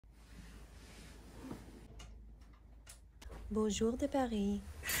Beau jour de Paris.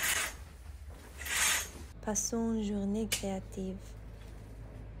 Passons une journée créative.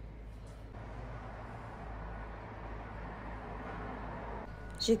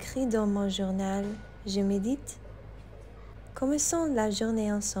 J'écris dans mon journal, je médite. Commençons la journée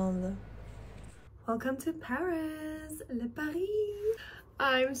ensemble. Welcome to Paris, Le Paris.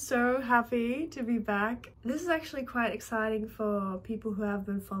 I'm so happy to be back. This is actually quite exciting for people who have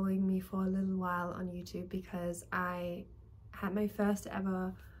been following me for a little while on YouTube, because I had my first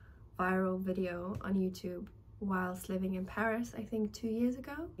ever viral video on YouTube whilst living in Paris, I think 2 years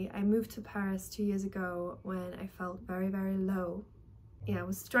ago. I moved to Paris 2 years ago when I felt very low. Yeah, I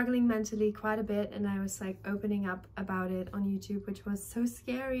was struggling mentally quite a bit, and I was like opening up about it on YouTube, which was so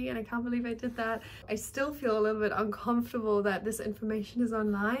scary, and I can't believe I did that. I still feel a little bit uncomfortable that this information is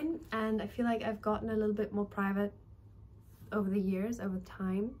online, and I feel like I've gotten a little bit more private over the years, over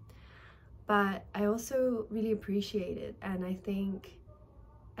time, but I also really appreciate it. And I think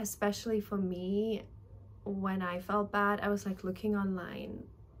especially for me, when I felt bad, I was like looking online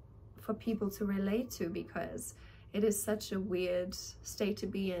for people to relate to, because it is such a weird state to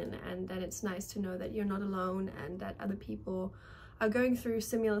be in, and then it's nice to know that you're not alone and that other people are going through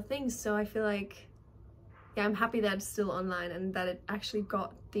similar things. So I feel like, yeah, I'm happy that it's still online and that it actually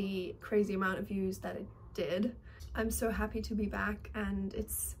got the crazy amount of views that it did. I'm so happy to be back, and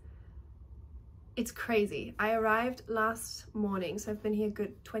it's crazy. I arrived last morning, so I've been here a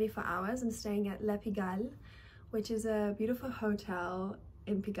good 24 hours and staying at Le Pigalle, which is a beautiful hotel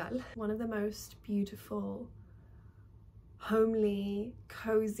in Pigalle. One of the most beautiful, homely,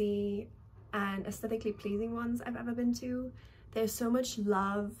 cozy and aesthetically pleasing ones I've ever been to. There's so much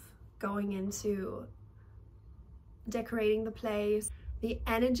love going into decorating the place. The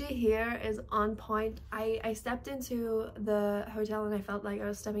energy here is on point. I stepped into the hotel and I felt like I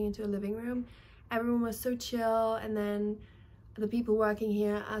was stepping into a living room. Everyone was so chill, and then the people working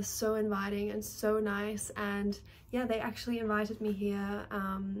here are so inviting and so nice. And yeah, they actually invited me here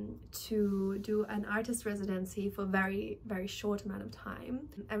to do an artist residency for a very short amount of time.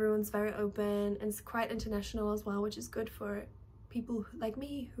 Everyone's very open, and it's quite international as well, which is good for people like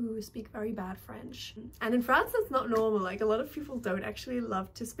me who speak very bad French. And in France that's not normal. Like, a lot of people don't actually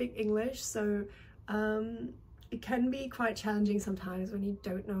love to speak English, so it can be quite challenging sometimes when you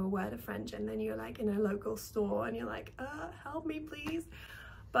don't know a word of French, and then you're like in a local store and you're like, help me please.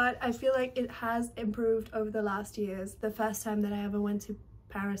 But I feel like it has improved over the last years. The first time that I ever went to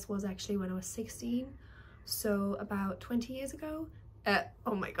Paris was actually when I was 16, so about 20 years ago.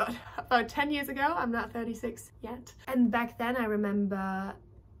 Oh my god, about 10 years ago. I'm not 36 yet. And back then I remember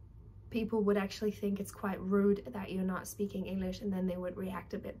people would actually think it's quite rude that you're not speaking English, and then they would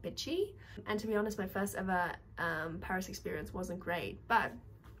react a bit bitchy. And to be honest, my first ever Paris experience wasn't great, but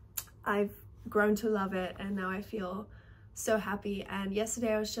I've grown to love it, and now I feel so happy. And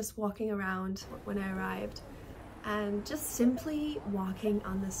yesterday I was just walking around when I arrived, and just simply walking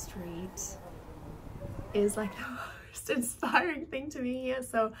on the street is like the most inspiring thing to me here.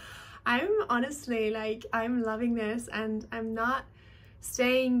 So I'm honestly like, I'm loving this, and I'm not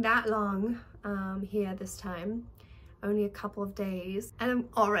staying that long here this time, only a couple of days, and I'm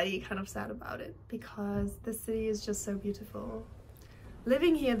already kind of sad about it because the city is just so beautiful.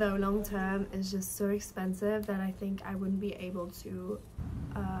 Living here though long term is just so expensive that I think I wouldn't be able to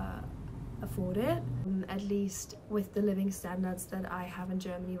afford it, at least with the living standards that I have in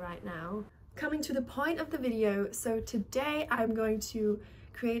Germany right now. Coming to the point of the video, so today I'm going to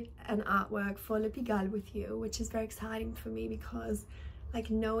create an artwork for Le Pigalle with you, which is very exciting for me, because like,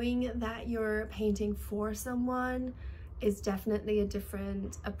 knowing that you're painting for someone is definitely a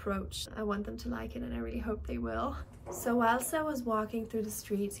different approach. I want them to like it, and I really hope they will. So whilst I was walking through the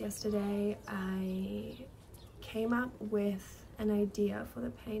streets yesterday, I came up with an idea for the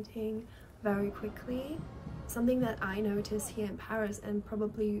painting very quickly. Something that I noticed here in Paris, and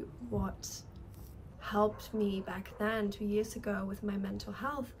probably what helped me back then 2 years ago with my mental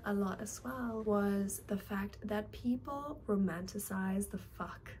health a lot as well, was the fact that people romanticize the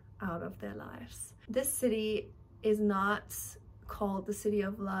fuck out of their lives. This city is not called the city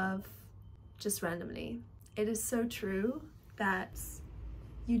of love just randomly. It is so true that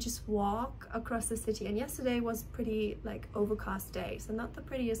you just walk across the city, and yesterday was pretty like overcast day, so not the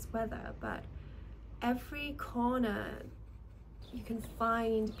prettiest weather, but every corner you can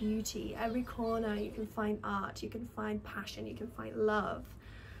find beauty. Every corner you can find art, you can find passion, you can find love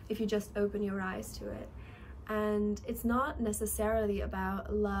if you just open your eyes to it. And it's not necessarily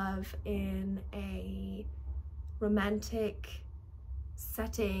about love in a romantic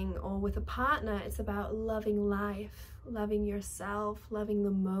setting or with a partner. It's about loving life, loving yourself, loving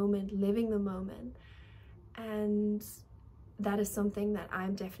the moment, living the moment. And that is something that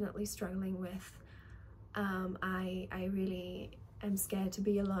I'm definitely struggling with. I really am scared to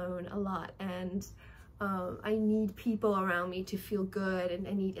be alone a lot, and I need people around me to feel good, and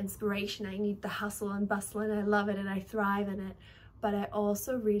I need inspiration. I need the hustle and bustle, and I love it and I thrive in it. But I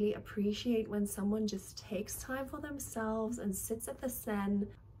also really appreciate when someone just takes time for themselves and sits at the Seine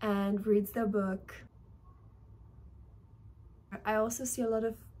and reads their book. I also see a lot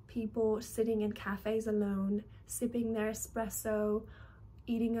of people sitting in cafes alone, sipping their espresso,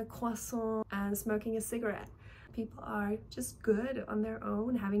 eating a croissant and smoking a cigarette. People are just good on their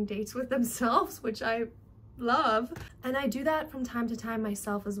own, having dates with themselves, which I love. And I do that from time to time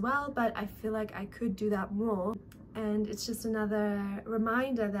myself as well, but I feel like I could do that more. And it's just another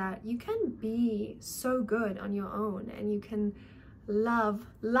reminder that you can be so good on your own, and you can love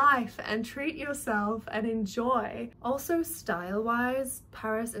life and treat yourself and enjoy. Also, style-wise,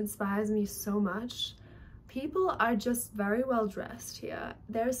 Paris inspires me so much. People are just very well dressed here.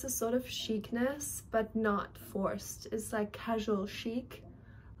 There's a sort of chicness, but not forced. It's like casual chic.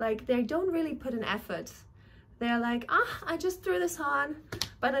 Like, they don't really put an effort. They're like, I just threw this on,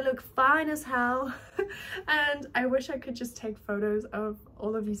 but I look fine as hell. And I wish I could just take photos of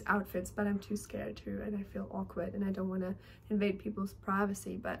all of these outfits, but I'm too scared to, and I feel awkward, and I don't want to invade people's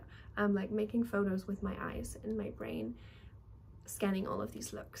privacy. But I'm like making photos with my eyes and my brain, scanning all of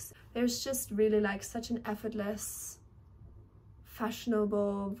these looks. There's just really like such an effortless,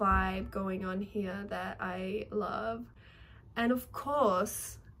 fashionable vibe going on here that I love. And of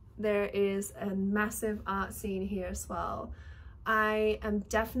course, there is a massive art scene here as well. I am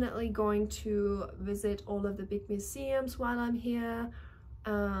definitely going to visit all of the big museums while I'm here,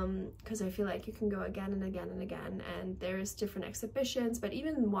 because I feel like you can go again and again and again, and there's different exhibitions, but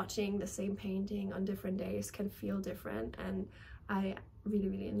even watching the same painting on different days can feel different, and I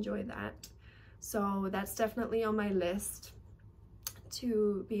really enjoy that. So that's definitely on my list,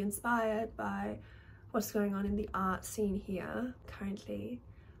 to be inspired by what's going on in the art scene here currently.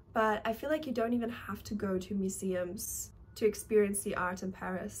 But I feel like you don't even have to go to museums to experience the art in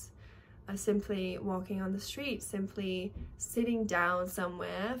Paris. Simply walking on the street, simply sitting down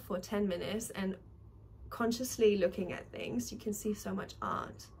somewhere for 10 minutes and consciously looking at things, you can see so much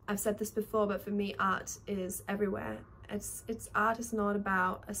art. I've said this before, but for me, art is everywhere. Art is not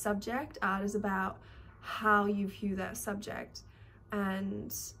about a subject. Art is about how you view that subject,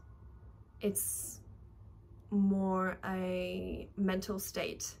 and it's more a mental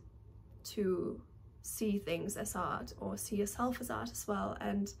state to see things as art, or see yourself as art as well.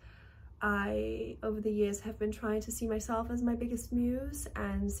 And I, over the years, have been trying to see myself as my biggest muse,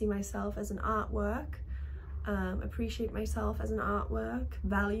 and see myself as an artwork, appreciate myself as an artwork,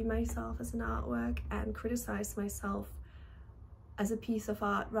 value myself as an artwork, and criticize myself as a piece of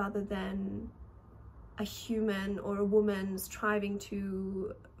art, rather than a human or a woman striving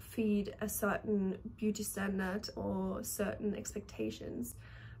to feed a certain beauty standard or certain expectations.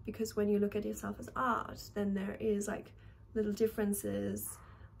 Because when you look at yourself as art, then there is like little differences,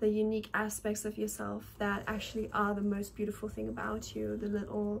 the unique aspects of yourself that actually are the most beautiful thing about you. The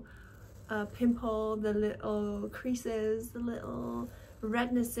little pimple, the little creases, the little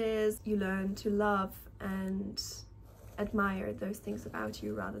rednesses. You learn to love and admire those things about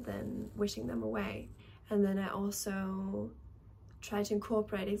you, rather than wishing them away. And then I also try to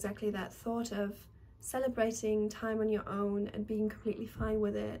incorporate exactly that thought of celebrating time on your own and being completely fine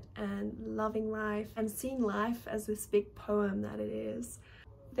with it, and loving life and seeing life as this big poem that it is.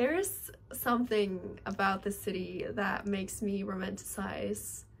 There is something about the city that makes me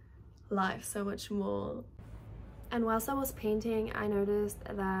romanticize life so much more. And whilst I was painting, I noticed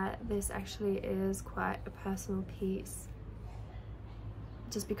that this actually is quite a personal piece.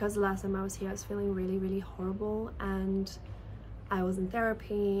 Just because the last time I was here, I was feeling really horrible, and I was in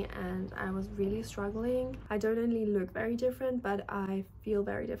therapy and I was really struggling. I don't only look very different, but I feel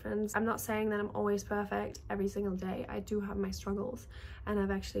very different. I'm not saying that I'm always perfect every single day. I do have my struggles, and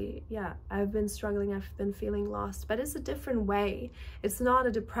I've been struggling, I've been feeling lost, but it's a different way. It's not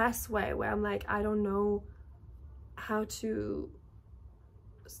a depressed way where I'm like, I don't know how to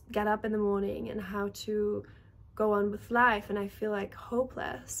get up in the morning and how to go on with life, and I feel like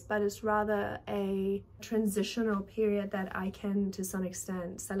hopeless, but it's rather a transitional period that I can, to some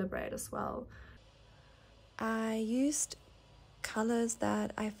extent, celebrate as well. I used colors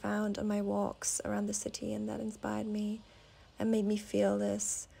that I found on my walks around the city, and that inspired me and made me feel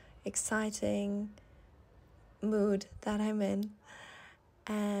this exciting mood that I'm in.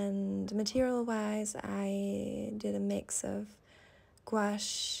 And material-wise, I did a mix of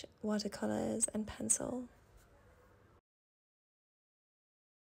gouache, watercolors, and pencil.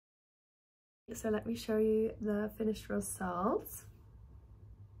 So let me show you the finished result.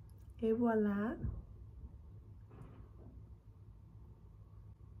 Et voila.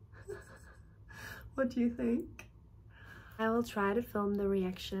 What do you think? I will try to film the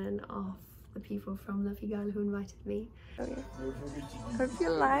reaction of the people from La Figale who invited me. Okay. Hope you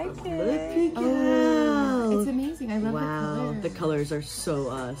like it. Oh, It's amazing. I love the color. The colors are so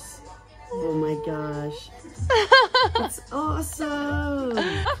us. Oh my gosh. It's awesome.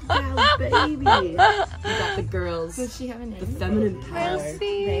 Yeah, baby. You got the girls. Does she have a name? The feminine power.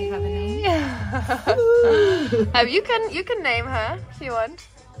 They have a name. You can name her if you want.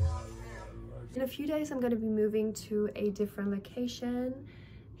 In a few days I'm going to be moving to a different location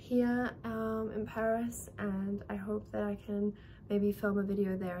here in Paris, and I hope that I can maybe film a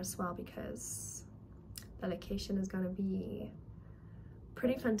video there as well, because the location is going to be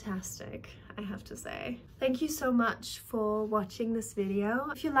pretty fantastic, I have to say. Thank you so much for watching this video.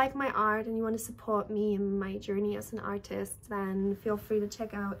 If you like my art and you want to support me in my journey as an artist, then feel free to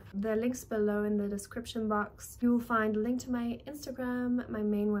check out the links below in the description box. You will find a link to my Instagram, my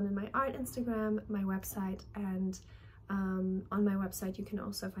main one, and my art Instagram, my website, and on my website you can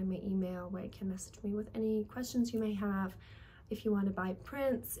also find my email where you can message me with any questions you may have. If you want to buy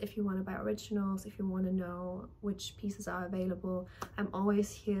prints, if you want to buy originals, if you want to know which pieces are available, I'm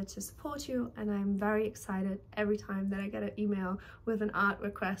always here to support you, and I'm very excited every time that I get an email with an art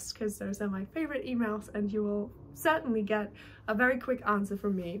request, because those are my favorite emails and you will certainly get a very quick answer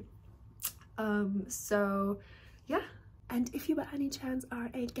from me. So yeah, and if you by any chance are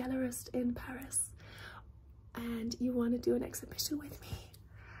a gallerist in Paris and you want to do an exhibition with me,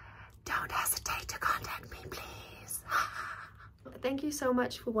 don't hesitate to contact me, please. Thank you so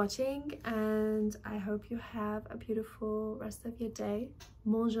much for watching, and I hope you have a beautiful rest of your day.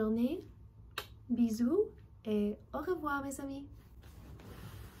 Bonne journée, bisous, et au revoir mes amis.